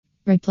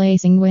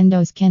Replacing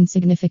windows can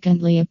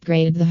significantly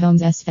upgrade the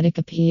home's aesthetic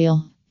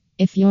appeal.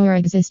 If your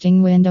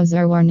existing windows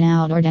are worn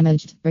out or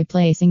damaged,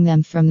 replacing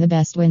them from the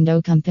best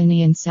window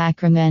company in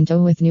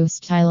Sacramento with new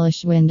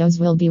stylish windows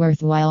will be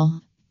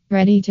worthwhile.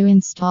 Ready to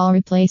install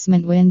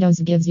replacement windows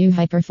gives you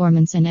high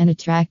performance and an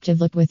attractive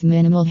look with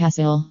minimal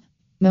hassle.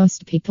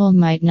 Most people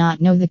might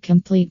not know the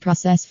complete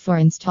process for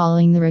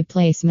installing the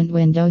replacement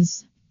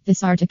windows.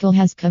 This article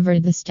has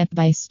covered the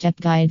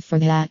step-by-step guide for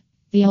that.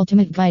 The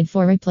ultimate guide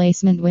for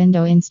replacement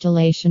window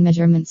installation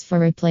measurements for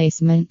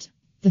replacement.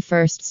 The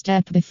first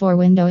step before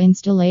window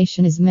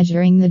installation is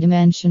measuring the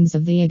dimensions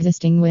of the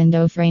existing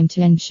window frame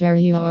to ensure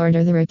you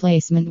order the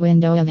replacement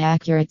window of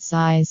accurate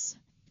size.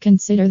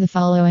 Consider the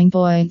following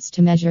points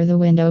to measure the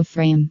window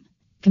frame.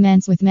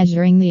 Commence with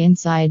measuring the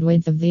inside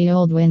width of the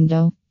old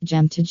window,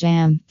 jamb to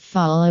jamb.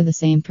 Follow the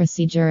same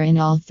procedure in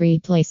all three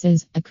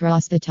places,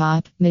 across the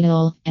top,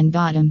 middle, and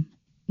bottom.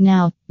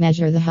 Now,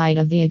 measure the height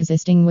of the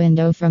existing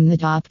window from the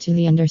top to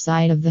the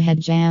underside of the head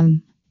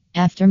jamb.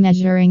 After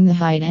measuring the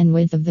height and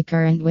width of the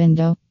current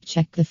window,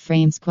 check the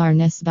frame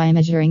squareness by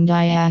measuring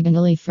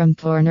diagonally from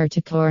corner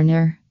to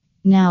corner.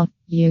 Now,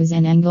 use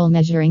an angle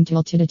measuring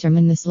tool to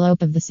determine the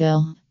slope of the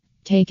sill.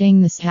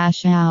 Taking the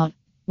sash out.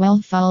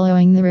 While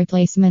following the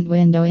replacement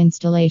window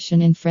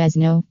installation in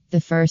Fresno,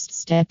 the first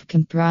step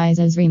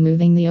comprises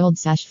removing the old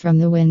sash from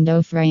the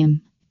window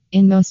frame.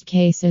 In most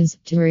cases,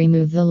 to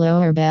remove the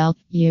lower belt,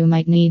 you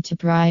might need to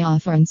pry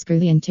off or unscrew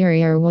the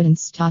interior wooden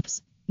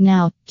stops.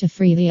 Now, to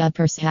free the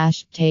upper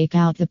sash, take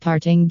out the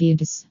parting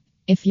beads.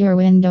 If your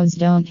windows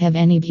don't have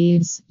any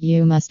beads,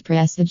 you must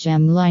press the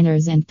gem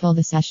liners and pull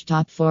the sash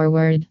top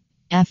forward.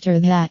 After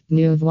that,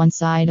 move one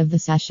side of the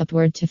sash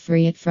upward to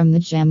free it from the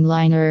gem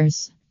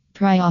liners.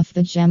 Pry off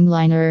the gem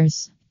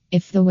liners.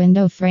 If the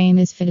window frame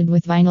is fitted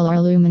with vinyl or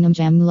aluminum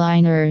gem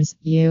liners,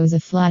 use a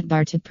flat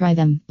bar to pry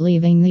them,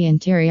 leaving the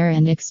interior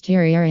and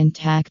exterior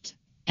intact.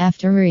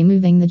 After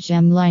removing the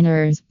gem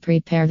liners,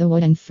 prepare the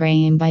wooden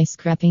frame by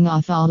scraping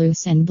off all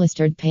loose and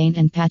blistered paint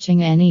and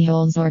patching any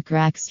holes or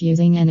cracks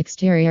using an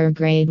exterior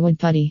grade wood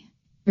putty.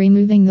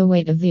 Removing the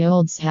weight of the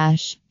old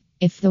sash.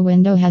 If the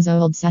window has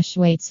old sash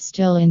weights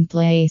still in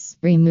place,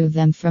 remove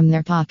them from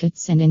their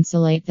pockets and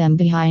insulate them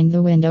behind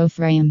the window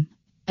frame.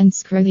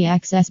 Unscrew the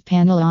access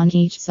panel on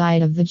each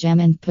side of the gem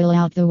and pull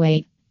out the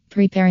weight.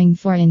 Preparing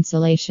for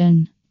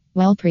insulation.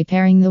 While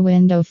preparing the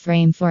window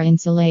frame for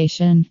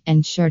insulation,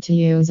 ensure to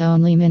use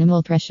only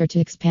minimal pressure to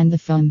expand the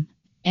foam.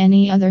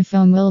 Any other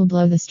foam will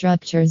blow the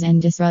structures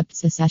and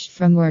disrupts the sash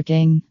from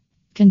working.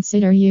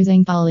 Consider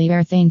using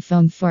polyurethane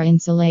foam for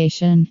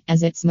insulation,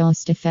 as it's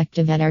most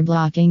effective at air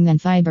blocking than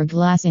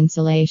fiberglass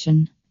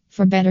insulation.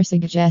 For better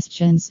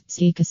suggestions,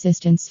 seek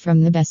assistance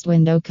from the best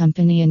window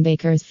company in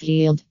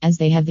Bakersfield, as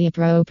they have the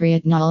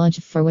appropriate knowledge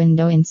for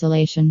window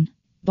insulation.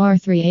 Bore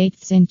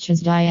 3/8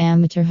 inches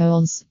diameter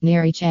holes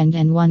near each end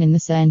and one in the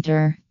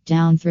center,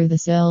 down through the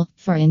sill,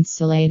 for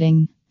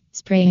insulating.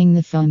 Spraying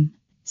the foam.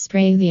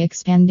 Spray the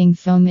expanding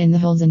foam in the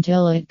holes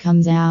until it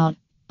comes out.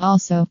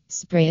 Also,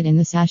 spray it in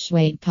the sash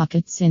weight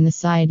pockets in the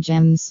side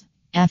gems.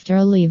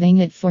 After leaving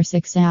it for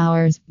 6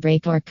 hours,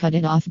 break or cut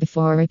it off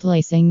before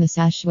replacing the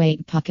sash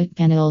weight pocket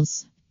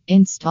panels.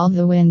 Install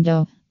the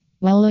window.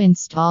 While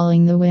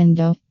installing the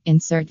window,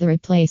 insert the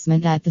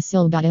replacement at the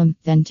sill bottom,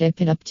 then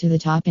tip it up to the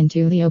top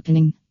into the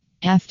opening.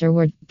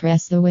 Afterward,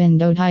 press the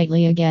window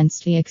tightly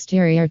against the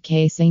exterior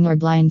casing or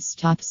blind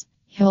stops.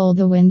 Hold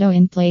the window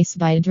in place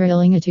by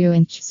drilling a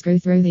 2-inch screw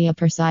through the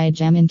upper side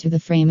gem into the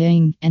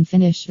framing, and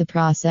finish the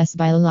process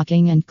by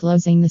locking and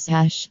closing the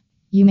sash.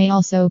 You may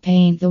also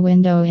paint the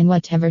window in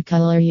whatever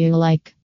color you like.